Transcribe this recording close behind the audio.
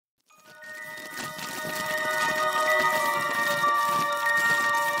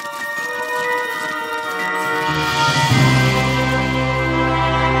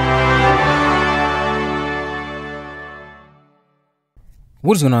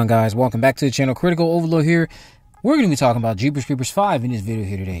What is going on, guys? Welcome back to the channel. Critical Overlord here. We're going to be talking about Jeepers Creepers 5 in this video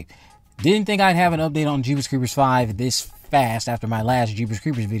here today. Didn't think I'd have an update on Jeepers Creepers 5 this fast after my last Jeepers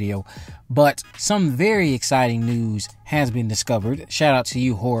Creepers video, but some very exciting news has been discovered. Shout out to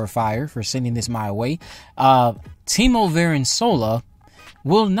you, Horrorfire, for sending this my way. Timo Vuorensola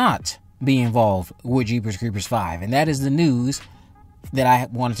will not be involved with Jeepers Creepers 5, and that is the news that I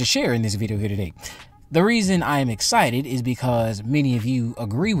wanted to share in this video here today. The reason I am excited is because many of you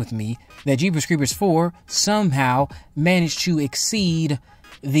agree with me that Jeepers Creepers 4 somehow managed to exceed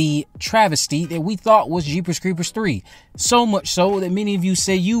the travesty that we thought was Jeepers Creepers 3. So much so that many of you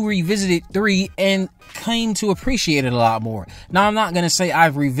say you revisited 3 and came to appreciate it a lot more. Now, I'm not going to say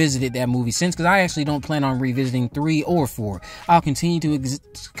I've revisited that movie since, because I actually don't plan on revisiting 3 or 4. I'll continue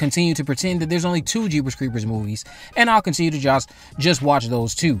to pretend that there's only 2 Jeepers Creepers movies, and I'll continue to just watch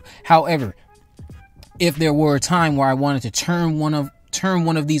those 2. However, if there were a time where I wanted to turn one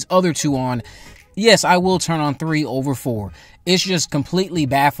of these other 2 on, yes, I will turn on 3 over 4. It's just completely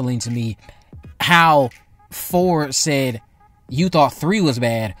baffling to me how 4 said, you thought 3 was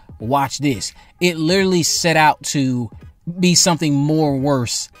bad, watch this. It literally set out to be something more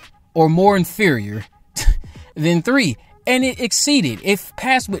worse or more inferior than 3. And it exceeded. It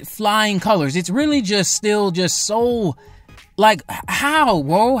passed with flying colors. It's really just still just so... like, how,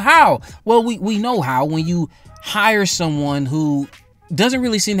 bro? How? Well, we know how. When you hire someone who doesn't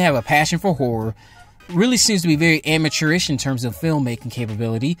really seem to have a passion for horror, really seems to be very amateurish in terms of filmmaking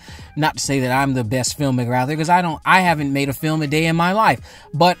capability. Not to say that I'm the best filmmaker out there, because I haven't made a film a day in my life.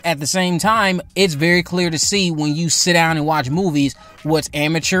 But at the same time, it's very clear to see when you sit down and watch movies what's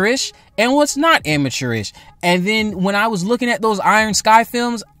amateurish and what's not amateurish. And then when I was looking at those Iron Sky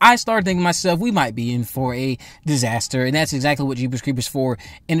films, I started thinking to myself, we might be in for a disaster. And that's exactly what Jeepers Creepers 4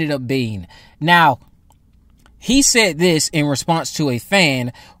 ended up being. Now, he said this in response to a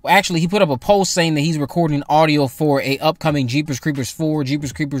fan. Actually, he put up a post saying that he's recording audio for a upcoming Jeepers Creepers 4,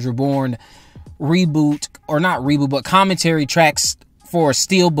 Jeepers Creepers Reborn reboot, or not reboot, but commentary tracks for a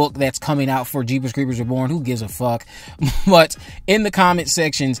steelbook that's coming out for Jeepers Creepers Reborn. Who gives a fuck? But in the comment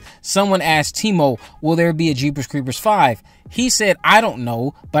sections, someone asked Timo, will there be a Jeepers Creepers 5? He said, I don't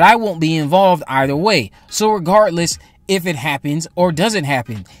know, but I won't be involved either way. So regardless if it happens or doesn't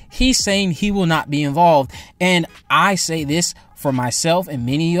happen, he's saying he will not be involved. And I say this for myself and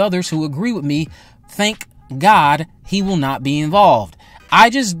many others who agree with me. Thank God he will not be involved. I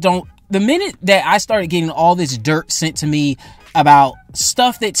just don't. The minute that I started getting all this dirt sent to me about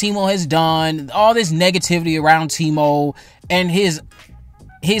stuff that Timo has done, all this negativity around Timo and his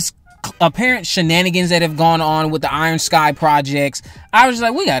apparent shenanigans that have gone on with the Iron Sky projects, I was just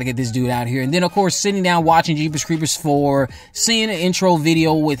like, we got to get this dude out of here. And then, of course, sitting down watching Jeepers Creepers 4, seeing an intro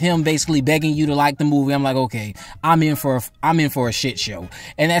video with him basically begging you to like the movie, I'm like, okay, I'm in for a shit show.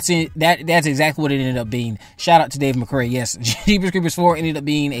 And that's it. That's exactly what it ended up being. Shout out to Dave McCrae. Yes, Jeepers Creepers 4 ended up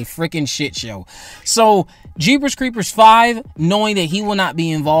being a freaking shit show. So Jeepers Creepers 5, knowing that he will not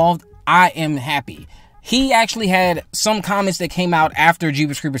be involved, I am happy. He actually had some comments that came out after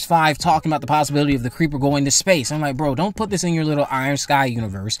Jeepers Creepers 5 talking about the possibility of the Creeper going to space. I'm like, bro, don't put this in your little Iron Sky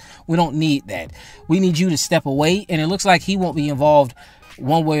universe. We don't need that. We need you to step away. And it looks like he won't be involved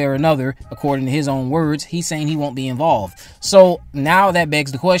one way or another, according to his own words. He's saying he won't be involved. So now that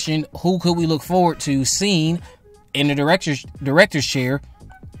begs the question, who could we look forward to seeing in the director's chair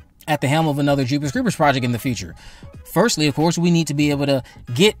at the helm of another Jeepers Creepers project in the future? Firstly, of course, we need to be able to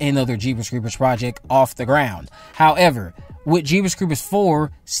get another Jeepers Creepers project off the ground. However, with Jeepers Creepers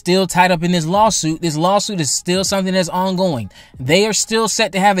 4 still tied up in this lawsuit is still something that's ongoing. They are still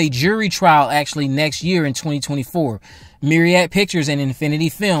set to have a jury trial actually next year in 2024. Myriad Pictures and Infinity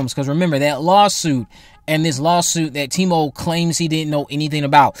Films, because remember that lawsuit and this lawsuit that Timo claims he didn't know anything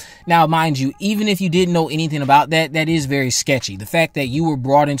about. Now, mind you, even if you didn't know anything about that, that is very sketchy. The fact that you were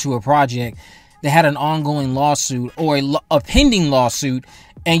brought into a project that had an ongoing lawsuit or a pending lawsuit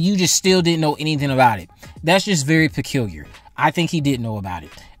and you just still didn't know anything about it, that's just very peculiar. I think he did know about it.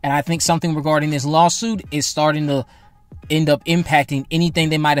 And I think something regarding this lawsuit is starting to end up impacting anything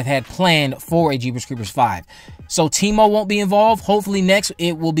they might have had planned for a Jeepers Creepers 5. So Timo won't be involved. Hopefully next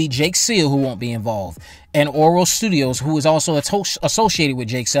it will be Jake Seal who won't be involved. And Oral Studios, who is also associated with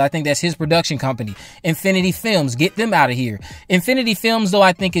Jake Seal. I think that's his production company. Infinity Films, get them out of here. Infinity Films, though,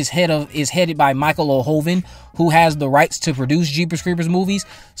 I think is headed by Michael O'Hoven, who has the rights to produce Jeepers Creepers movies.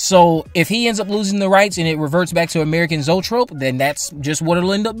 So if he ends up losing the rights and it reverts back to American Zoetrope, then that's just what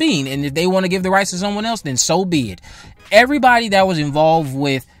it'll end up being. And if they want to give the rights to someone else, then so be it. Everybody that was involved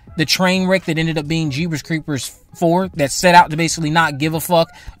with the train wreck that ended up being Jeepers Creepers 4, that set out to basically not give a fuck,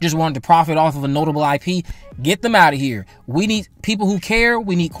 just wanted to profit off of a notable IP. Get them out of here. We need people who care.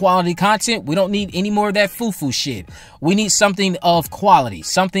 We need quality content. We don't need any more of that foo-foo shit. We need something of quality,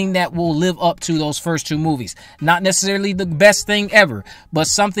 something that will live up to those first 2 movies. Not necessarily the best thing ever, but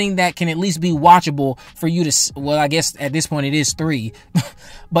something that can at least be watchable for you to, well, I guess at this point it is 3,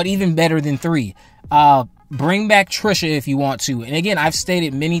 but even better than 3. Bring back Trisha if you want to. And again, I've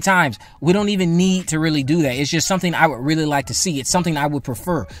stated many times, we don't even need to really do that. It's just something I would really like to see. It's something I would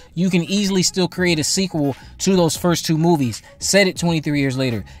prefer. You can easily still create a sequel to those first 2 movies. Set it 23 years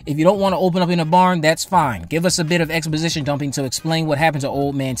later. If you don't want to open up in a barn, that's fine. Give us a bit of exposition dumping to explain what happened to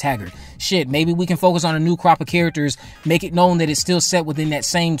Old Man Taggart. Shit, maybe we can focus on a new crop of characters, make it known that it's still set within that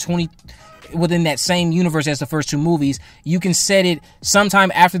same universe as the first 2 movies. You can set it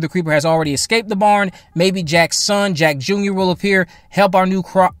sometime after the Creeper has already escaped the barn. Maybe Jack's son, Jack Jr. will appear, help our new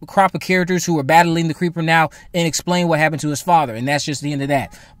crop of characters who are battling the Creeper now, and explain what happened to his father. And that's just the end of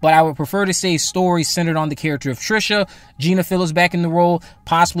that. But I would prefer to see a story centered on the character of Trisha, Gina Phillips back in the role,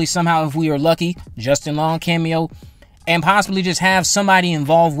 possibly somehow, if we are lucky, Justin Long cameo, and possibly just have somebody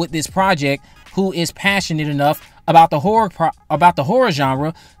involved with this project who is passionate enough about the horror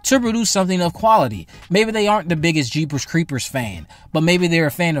genre to produce something of quality. Maybe they aren't the biggest Jeepers Creepers fan, but maybe they're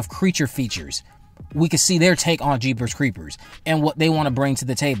a fan of creature features. We could see their take on Jeepers Creepers and what they want to bring to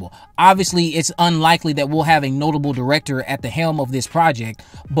the table. Obviously, it's unlikely that we'll have a notable director at the helm of this project,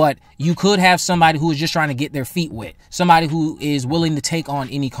 but you could have somebody who is just trying to get their feet wet, somebody who is willing to take on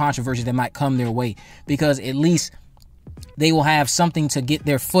any controversy that might come their way, because at least they will have something to get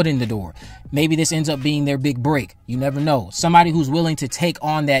their foot in the door. Maybe this ends up being their big break. You never know. Somebody who's willing to take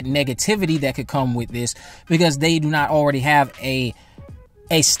on that negativity that could come with this, because they do not already have a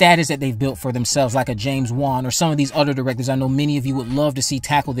status that they've built for themselves, like a James Wan or some of these other directors I know many of you would love to see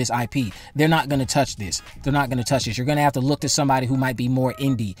tackle this IP. They're not going to touch this. They're not going to touch this. You're going to have to look to somebody who might be more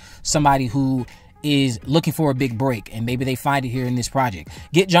indie, somebody who is looking for a big break, and maybe they find it here in this project.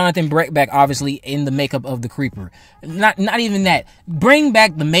 Get Jonathan Brett back, obviously, in the makeup of the Creeper. Not even that. Bring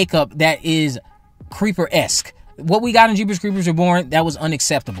back the makeup that is Creeper-esque. What we got in Jeepers Creepers Reborn, that was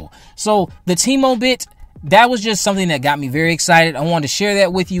unacceptable. So the Timo bit, that was just something that got me very excited. I wanted to share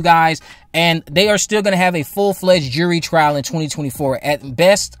that with you guys. And they are still going to have a full-fledged jury trial in 2024. At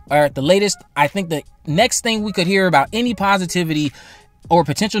best, or at the latest, I think the next thing we could hear about any positivity or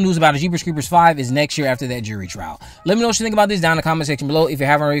potential news about a Jeepers Creepers 5 is next year after that jury trial. Let me know what you think about this down in the comment section below. If you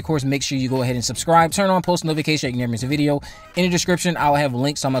haven't already, of course, make sure you go ahead and subscribe. Turn on post notifications so you can never miss a video. In the description, I'll have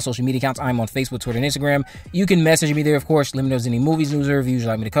links to all my social media accounts. I'm on Facebook, Twitter, and Instagram. You can message me there, of course. Let me know if there's any movies, news, or reviews you'd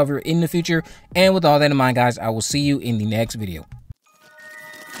like me to cover in the future. And with all that in mind, guys, I will see you in the next video.